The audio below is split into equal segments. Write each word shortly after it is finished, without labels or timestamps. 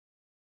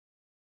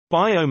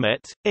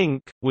Biomet,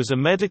 Inc., was a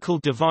medical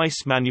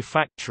device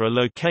manufacturer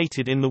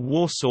located in the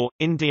Warsaw,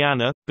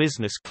 Indiana,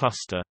 business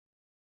cluster.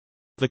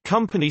 The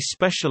company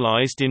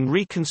specialized in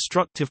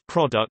reconstructive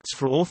products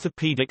for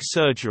orthopedic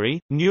surgery,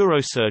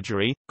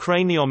 neurosurgery,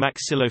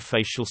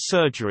 craniomaxillofacial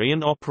surgery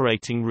and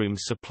operating room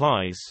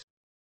supplies.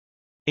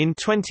 In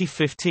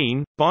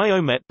 2015,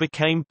 Biomet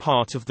became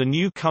part of the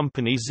new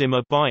company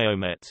Zimmer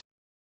Biomet.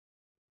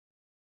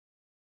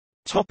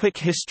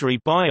 History.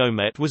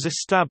 Biomet was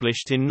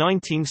established in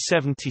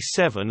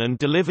 1977 and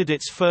delivered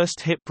its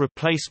first hip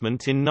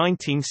replacement in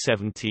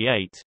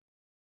 1978.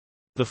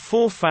 The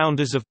four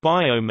founders of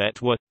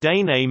Biomet were,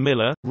 Dane A.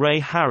 Miller, Ray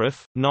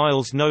Harriff,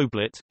 Niles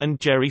Noblett, and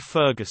Jerry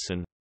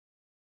Ferguson.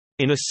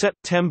 In a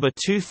September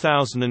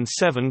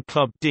 2007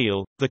 club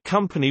deal, the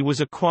company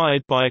was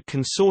acquired by a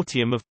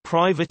consortium of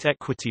private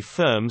equity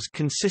firms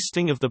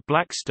consisting of the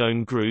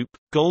Blackstone Group,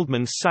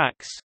 Goldman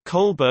Sachs,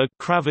 Kohlberg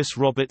Kravis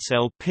Roberts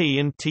LP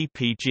and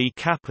TPG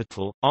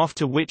Capital,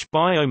 after which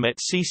Biomet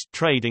ceased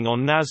trading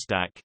on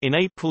Nasdaq. In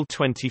April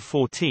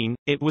 2014,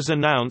 it was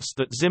announced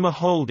that Zimmer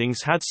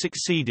Holdings had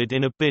succeeded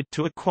in a bid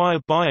to acquire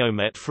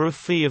Biomet for a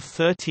fee of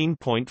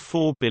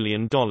 $13.4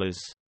 billion.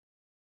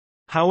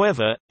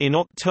 However, in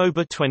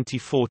October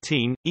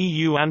 2014,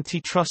 EU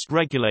antitrust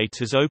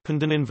regulators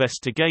opened an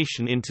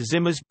investigation into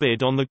Zimmer's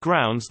bid on the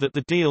grounds that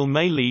the deal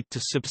may lead to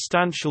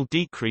substantial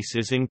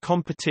decreases in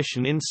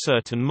competition in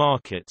certain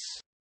markets.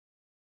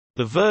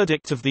 The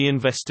verdict of the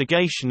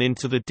investigation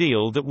into the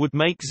deal that would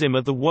make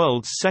Zimmer the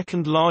world's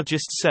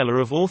second-largest seller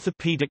of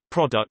orthopedic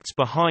products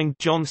behind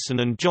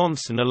Johnson &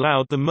 Johnson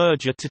allowed the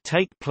merger to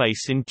take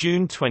place in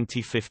June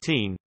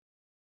 2015.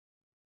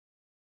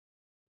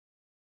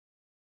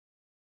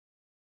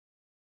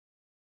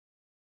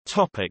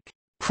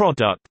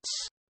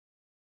 Products.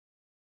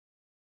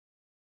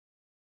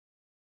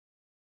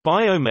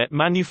 Biomet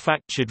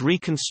manufactured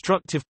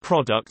reconstructive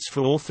products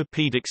for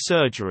orthopedic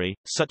surgery,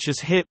 such as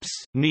hips,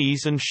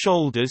 knees and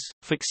shoulders,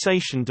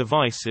 fixation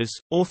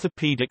devices,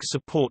 orthopedic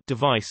support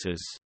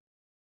devices.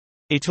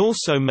 It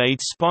also made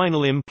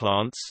spinal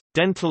implants,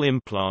 dental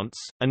implants,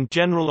 and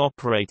general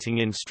operating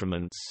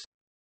instruments.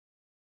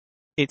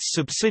 Its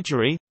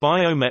subsidiary,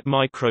 Biomet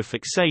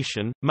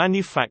Microfixation,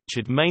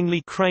 manufactured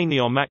mainly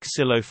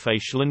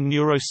craniomaxillofacial and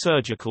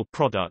neurosurgical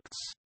products.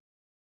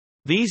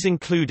 These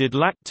included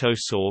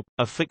Lactosorb,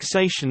 a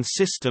fixation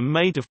system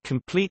made of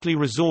completely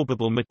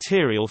resorbable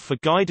material for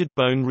guided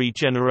bone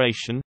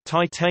regeneration,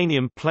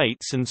 titanium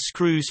plates and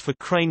screws for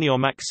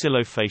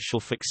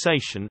craniomaxillofacial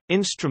fixation,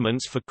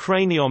 instruments for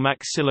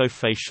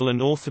craniomaxillofacial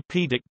and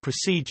orthopedic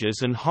procedures,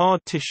 and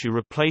hard tissue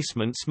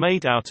replacements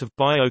made out of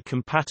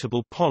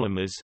biocompatible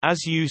polymers,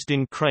 as used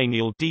in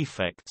cranial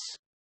defects.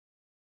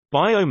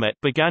 Biomet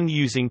began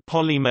using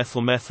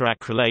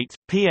polymethylmethacrylate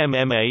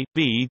 (PMMA)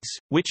 beads,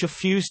 which are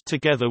fused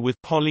together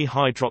with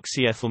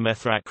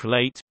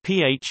polyhydroxyethylmethacrylate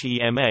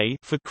 (PHEMA)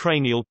 for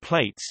cranial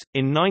plates,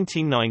 in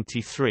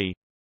 1993.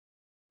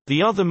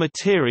 The other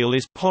material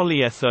is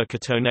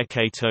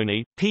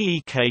polyethylketoneKetone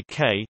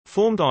 (PEKK),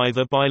 formed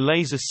either by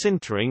laser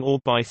sintering or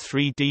by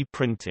 3D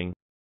printing.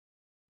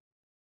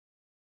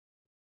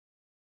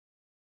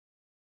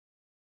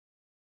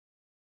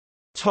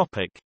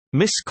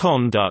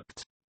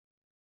 Misconduct.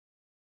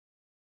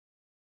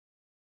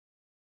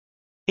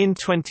 In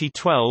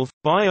 2012,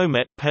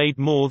 Biomet paid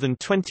more than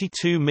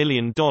 $22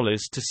 million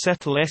to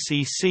settle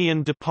SEC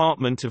and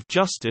Department of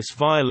Justice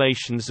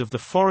violations of the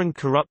Foreign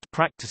Corrupt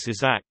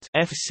Practices Act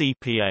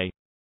 (FCPA).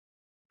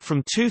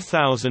 From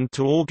 2000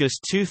 to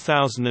August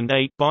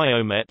 2008,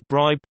 Biomet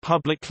bribed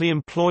publicly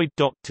employed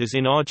doctors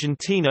in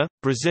Argentina,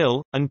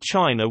 Brazil, and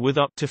China with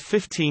up to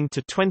 15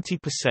 to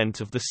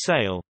 20% of the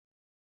sale.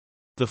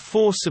 The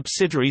four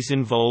subsidiaries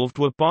involved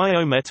were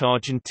Biomet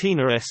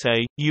Argentina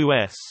SA,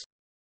 U.S.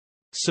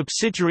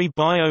 subsidiary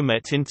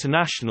Biomet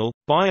International,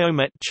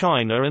 Biomet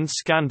China and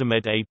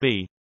Scandamed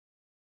AB.